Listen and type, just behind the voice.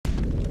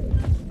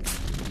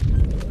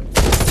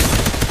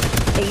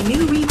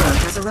new Reaper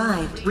has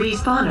arrived.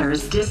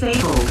 Respawners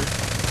disabled.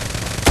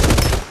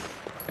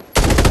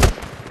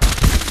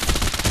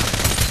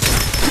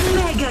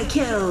 Mega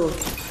kill!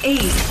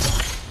 Ace!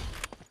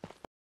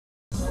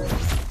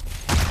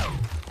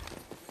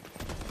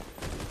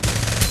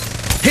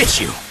 Hit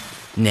you!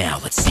 Now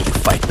let's see you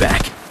fight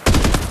back.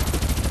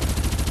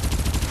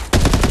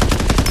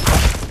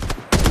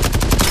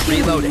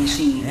 Reloading.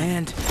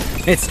 And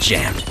it's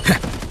jammed.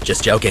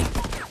 Just joking.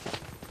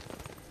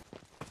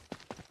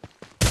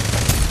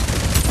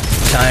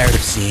 Tired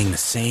of seeing the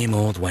same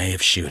old way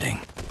of shooting.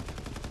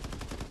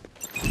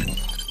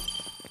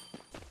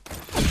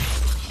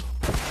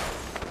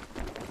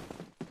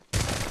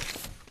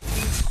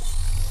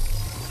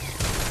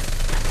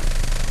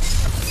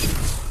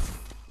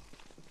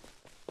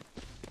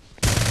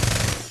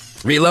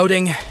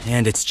 Reloading,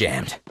 and it's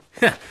jammed.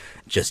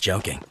 Just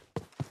joking.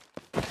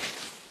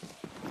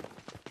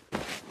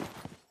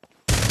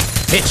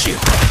 Hit you!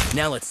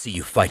 Now let's see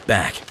you fight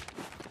back.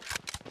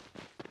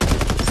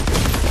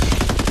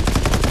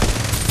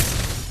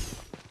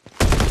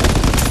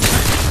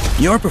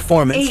 Your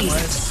performance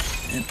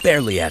was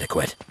barely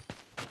adequate.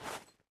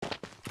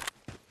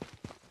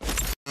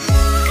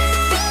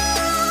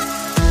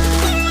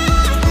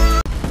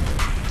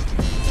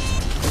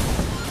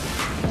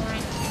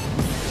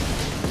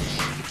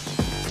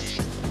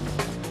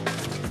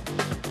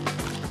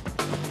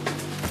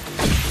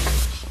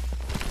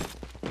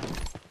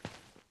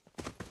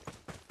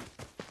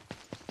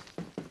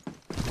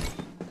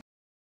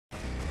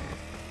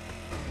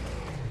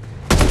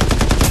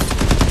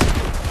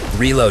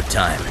 Reload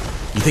time.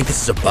 You think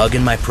this is a bug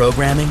in my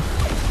programming?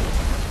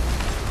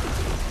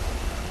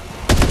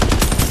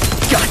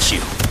 Got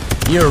you!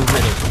 You're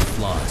riddled with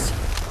flaws.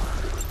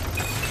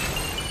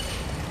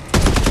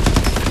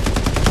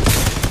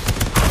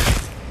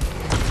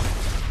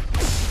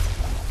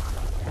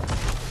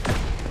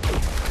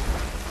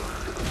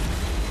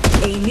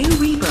 A new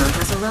Reaper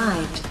has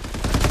arrived.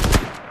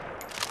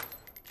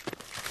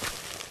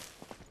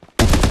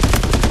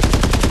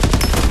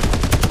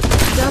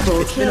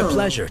 Double It's kill. been a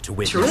pleasure to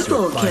witness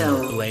Triple your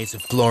final kill. blaze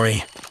of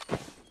glory.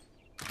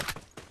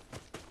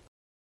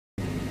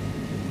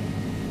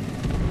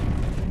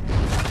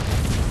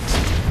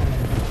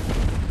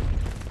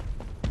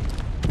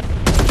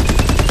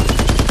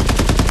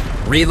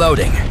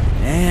 Reloading,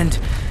 and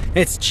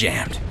it's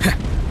jammed.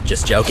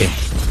 Just joking.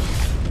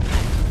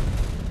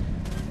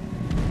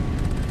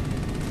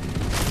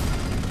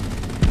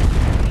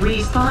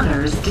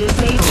 Respawners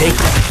disabled. Take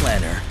that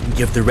planner and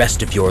give the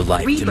rest of your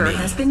life Reaper to me.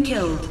 has been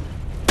killed.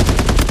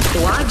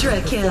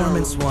 Quadra kill.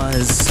 Performance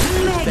was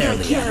Mega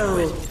barely kill.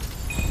 adequate.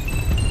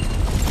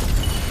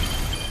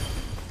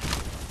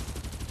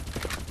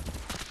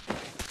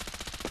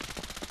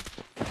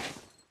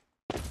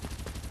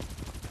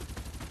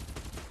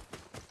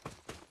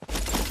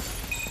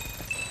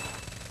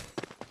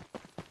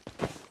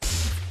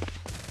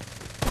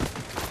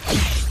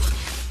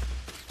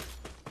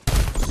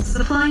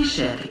 Supply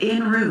ship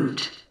en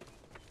route.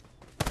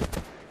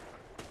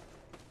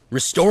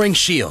 Restoring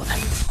shield.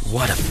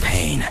 What a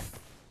pain.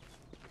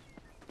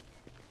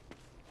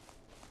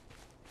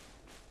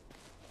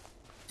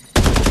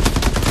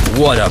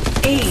 What a...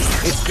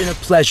 Ace. It's been a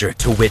pleasure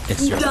to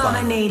witness your final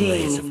Dominating.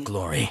 blaze of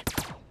glory.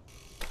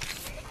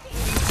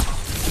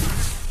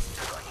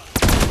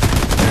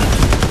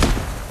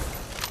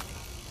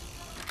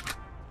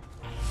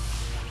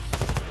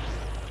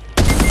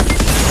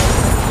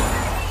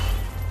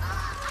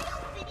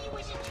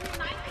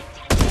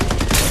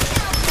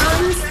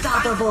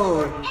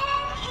 Unstoppable.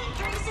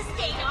 During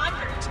sustain en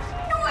route,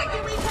 nor do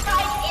we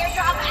provide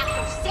airdrop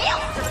after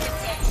sales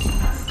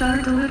services.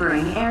 Start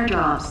delivering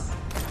airdrops.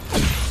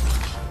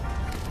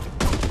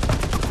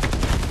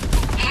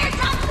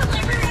 Airdrop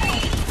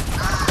delivery!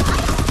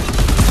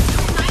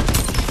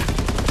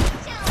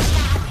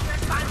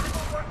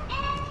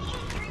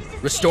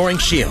 Restoring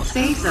shield.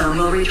 Safe zone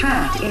will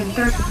retract in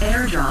third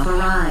airdrop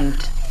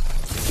arrived.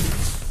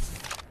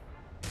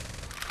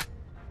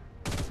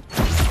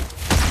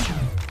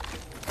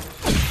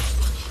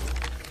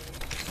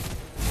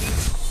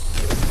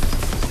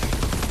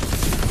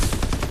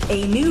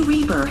 A new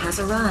Reaper has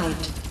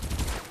arrived.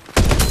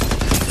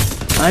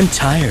 I'm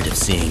tired of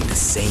seeing the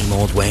same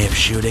old way of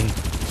shooting.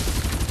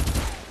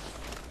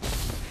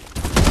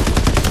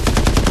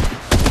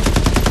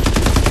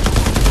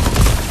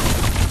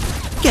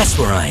 Guess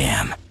where I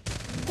am.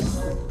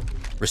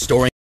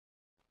 Restoring.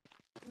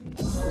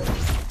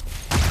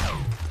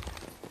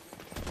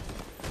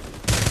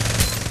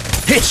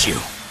 Hit you!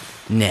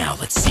 Now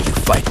let's see you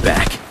fight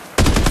back.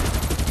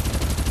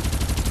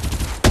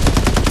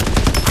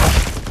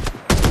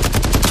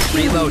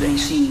 Reloading.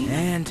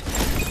 And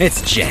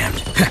it's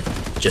jammed.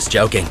 Just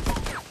joking.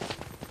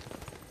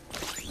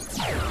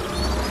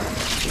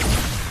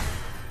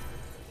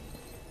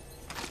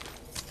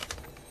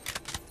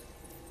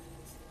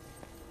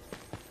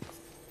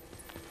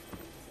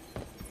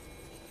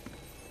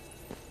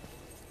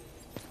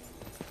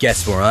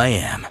 Guess where I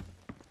am.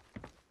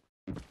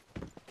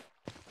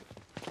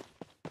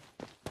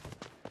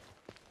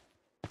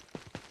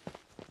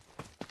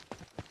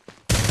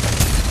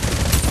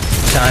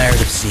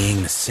 tired of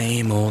seeing the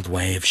same old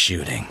way of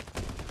shooting.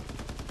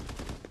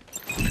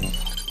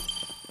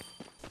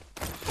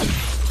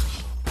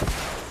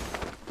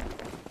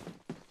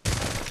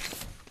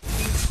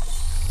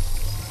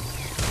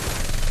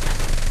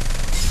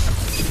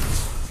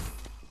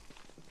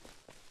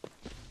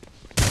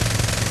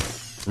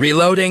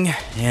 Reloading,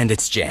 and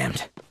it's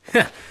jammed.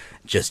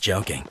 Just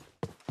joking.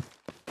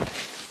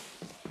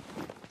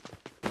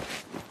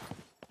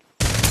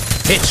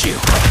 Hit you!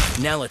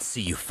 Now let's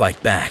see you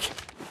fight back.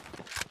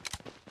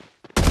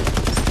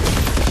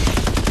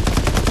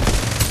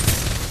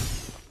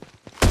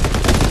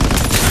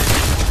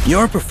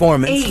 Your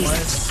performance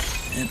was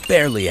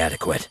barely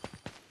adequate.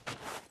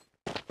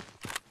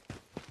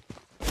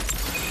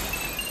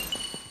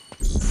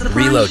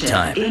 Reload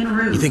time.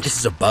 You think this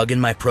is a bug in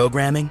my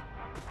programming?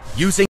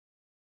 Using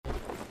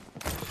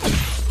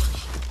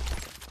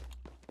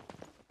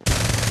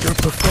your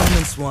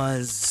performance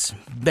was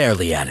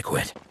barely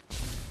adequate.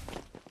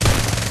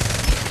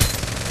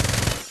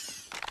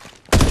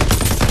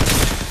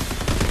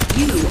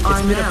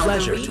 It's been a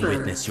pleasure to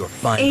witness your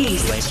final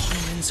play.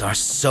 Humans are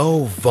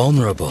so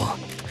vulnerable.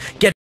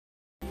 Get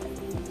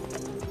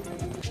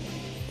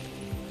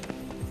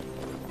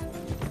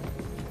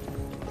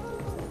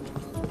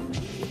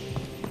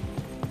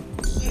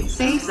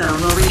Safe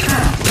zone will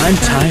retract. I'm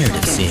tired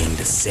of seeing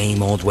the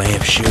same old way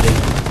of shooting.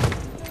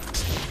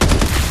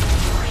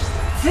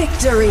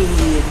 Victory!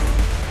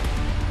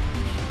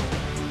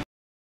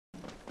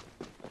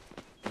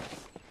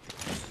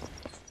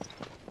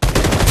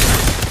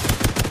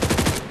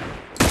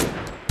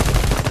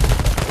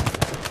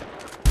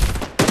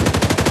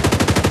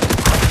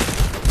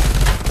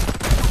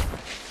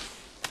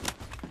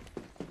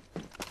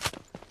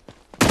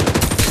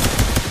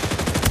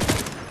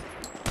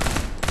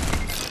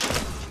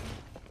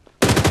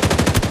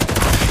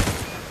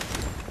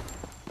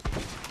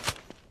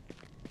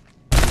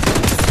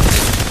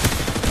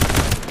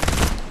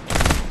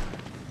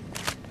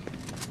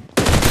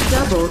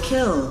 Double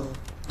kill.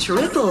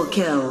 Triple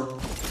kill.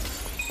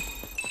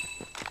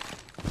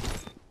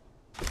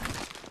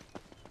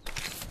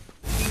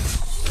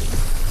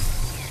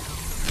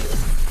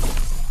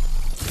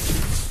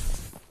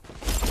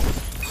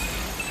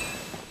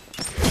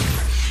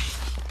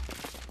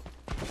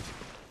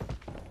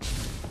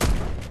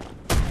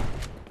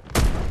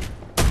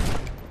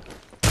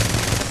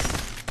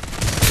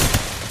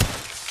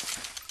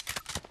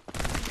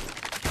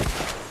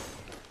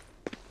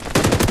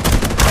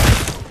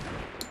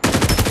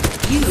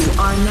 You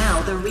are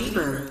now the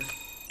Reaper.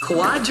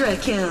 Quadra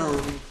kill.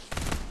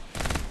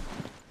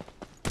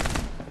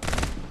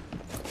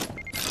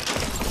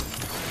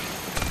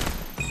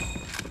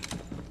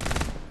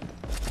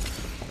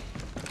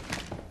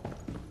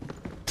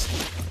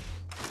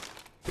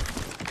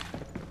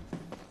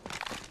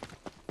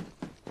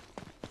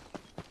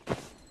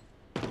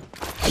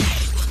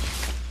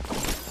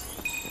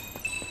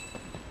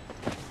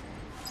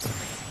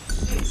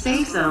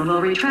 Safe zone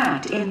will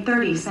retract in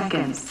 30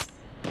 seconds.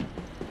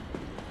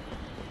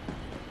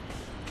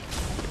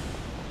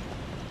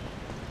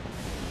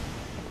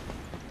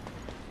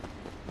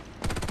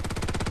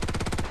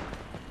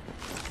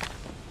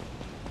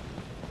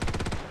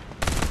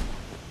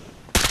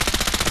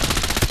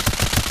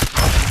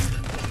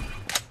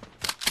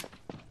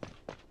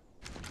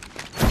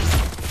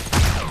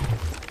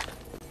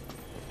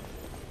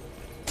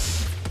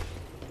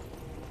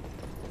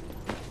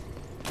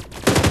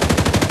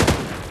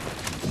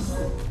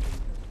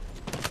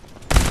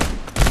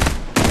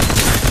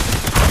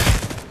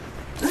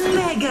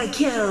 Mega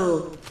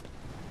kill.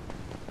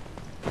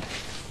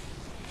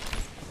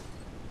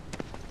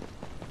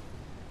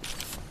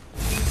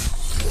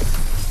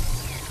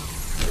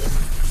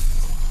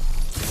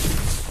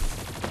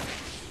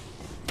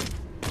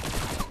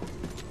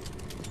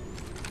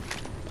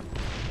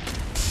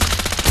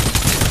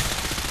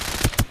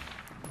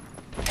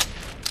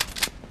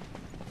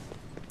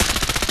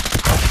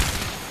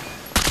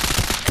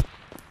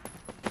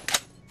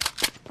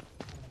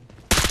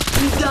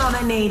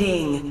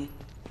 Dominating.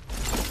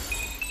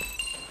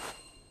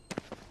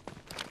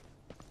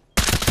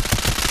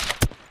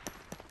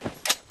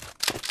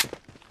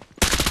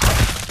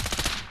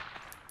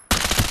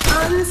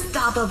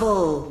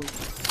 Unstoppable.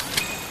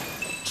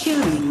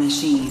 Killing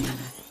machine.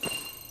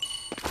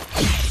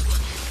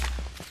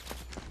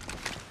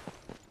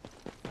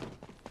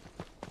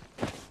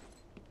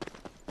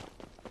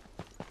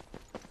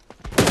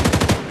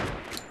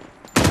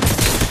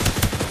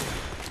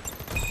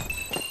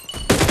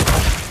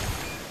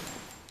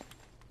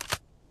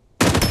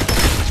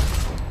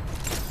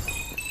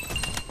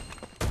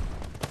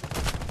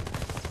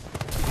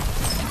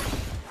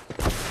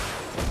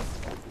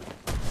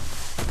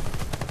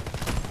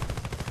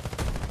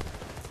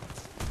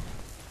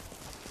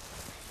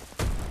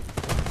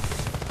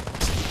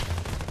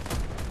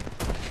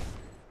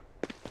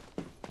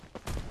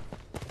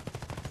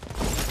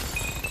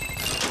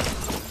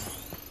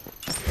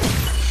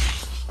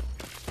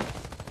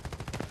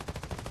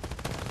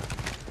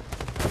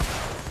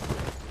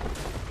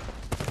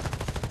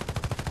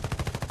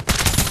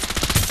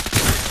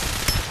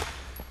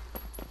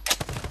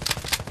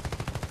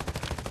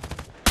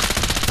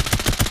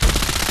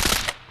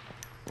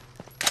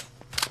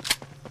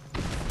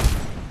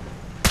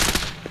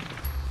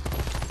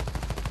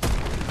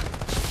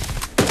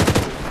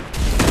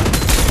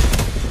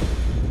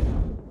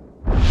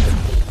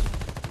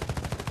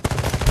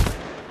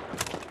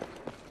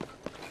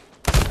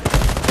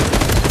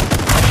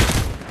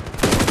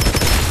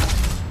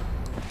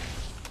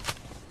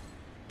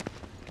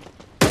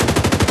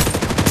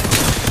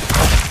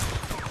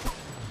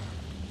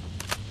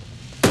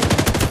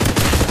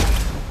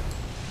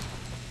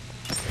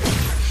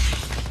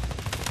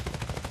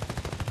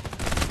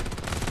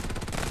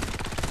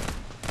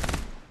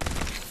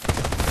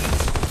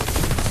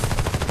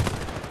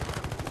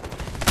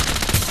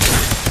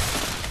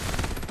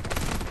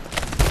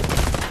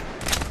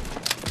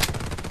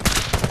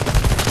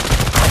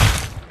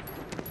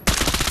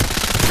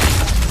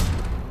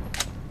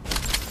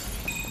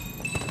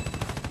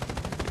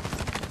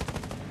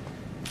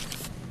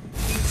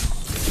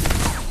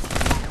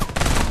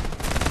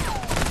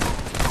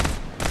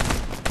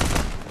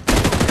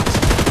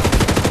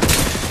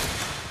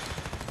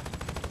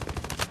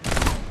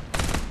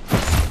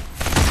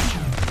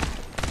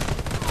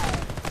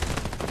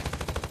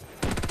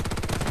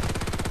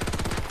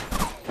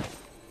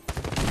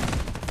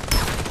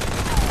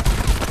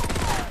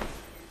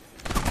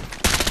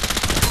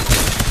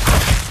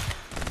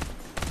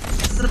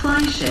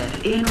 Supply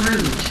ship en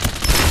route.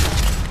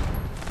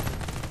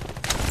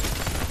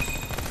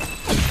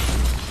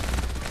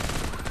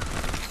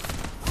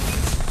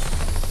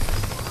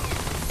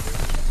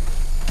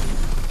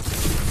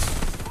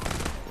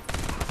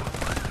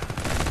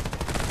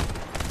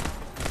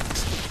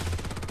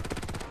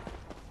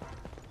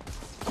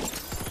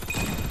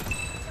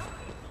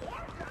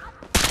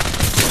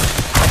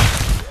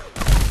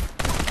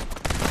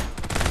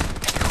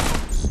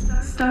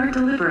 Start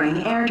delivering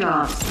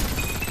airdrops.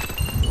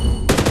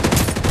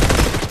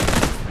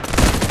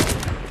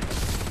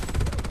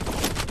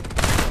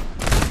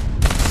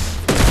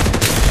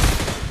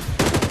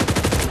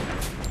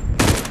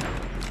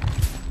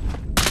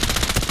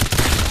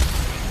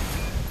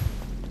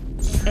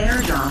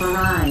 Airdrop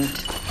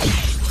arrived.